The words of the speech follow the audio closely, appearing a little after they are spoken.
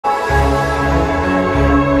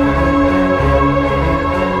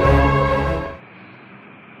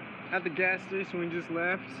at the gas station we just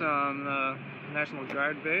left on the National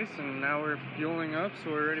Guard base, and now we're fueling up, so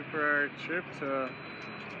we're ready for our trip to,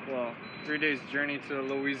 well, 3 days journey to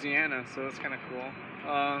Louisiana, so that's kind of cool.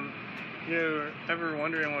 You're ever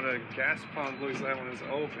wondering what a gas pump looks like when it's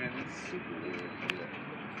open? It's super weird.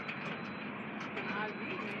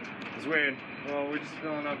 It's weird. Well, we're just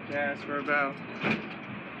filling up gas for about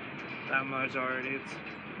that much already. It's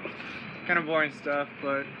kind of boring stuff,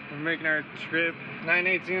 but we're making our trip.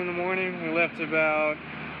 9:18 in the morning. We left about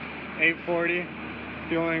 8:40,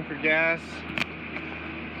 fueling for gas.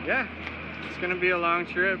 Yeah, it's gonna be a long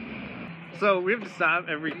trip. So we have to stop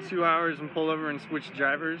every 2 hours and pull over and switch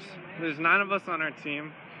drivers. There's 9 of us on our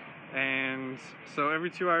team, and so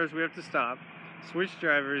every 2 hours we have to stop, switch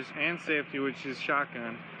drivers and safety, which is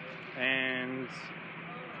shotgun. And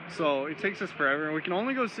so it takes us forever, and we can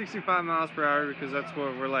only go 65 miles per hour because that's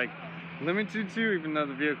what we're like limited to, even though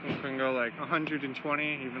the vehicle can go like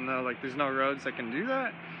 120, even though like there's no roads that can do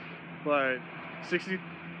that. But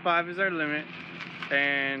 65 is our limit,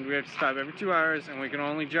 and we have to stop every 2 hours, and we can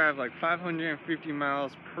only drive like 550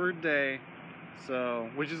 miles per day, so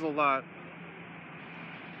which is a lot,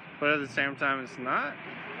 but at the same time it's not,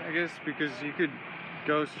 I guess, because you could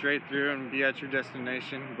go straight through and be at your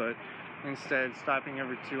destination, but instead stopping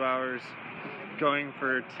every 2 hours, going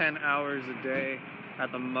for 10 hours a day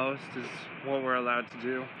at the most is what we're allowed to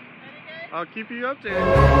do. I'll keep you updated.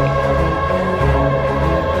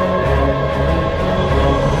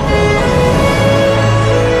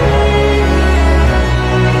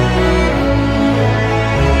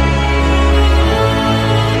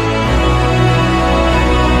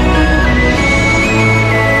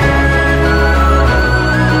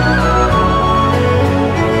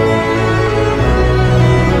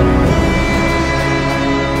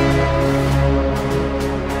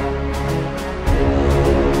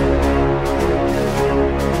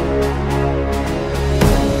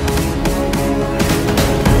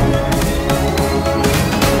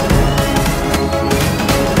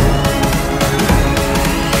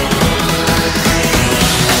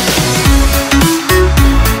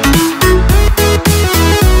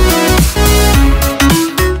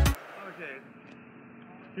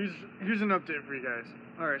 Here's an update for you guys.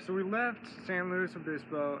 Alright, so we left San Luis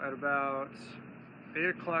Obispo at about 8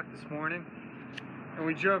 o'clock this morning, and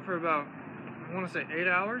we drove for about, I want to say 8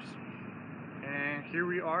 hours, and here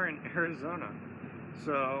we are in Arizona.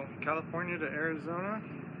 So, California to Arizona,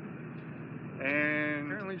 and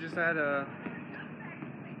currently just had a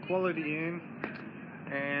Quality Inn,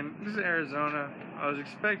 and this is Arizona. I was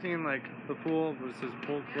expecting like the pool, but it says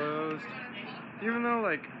pool closed, even though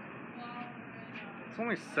like it's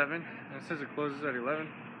only 7, and it says it closes at 11.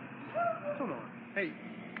 Come on. Hey,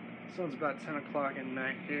 so it's about 10 o'clock at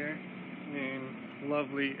night here in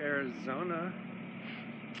lovely Arizona.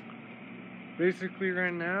 Basically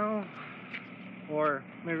right now, or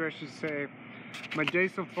maybe I should say, my day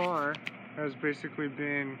so far has basically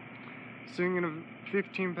been sitting in a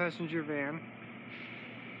 15-passenger van,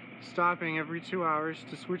 stopping every 2 hours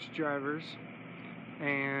to switch drivers,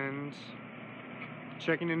 and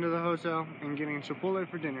checking into the hotel and getting Chipotle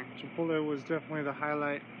for dinner. Chipotle was definitely the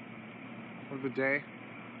highlight of the day.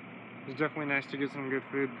 It was definitely nice to get some good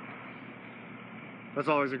food. That's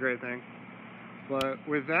always a great thing. But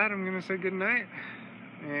with that, I'm gonna say good night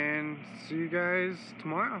and see you guys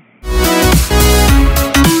tomorrow.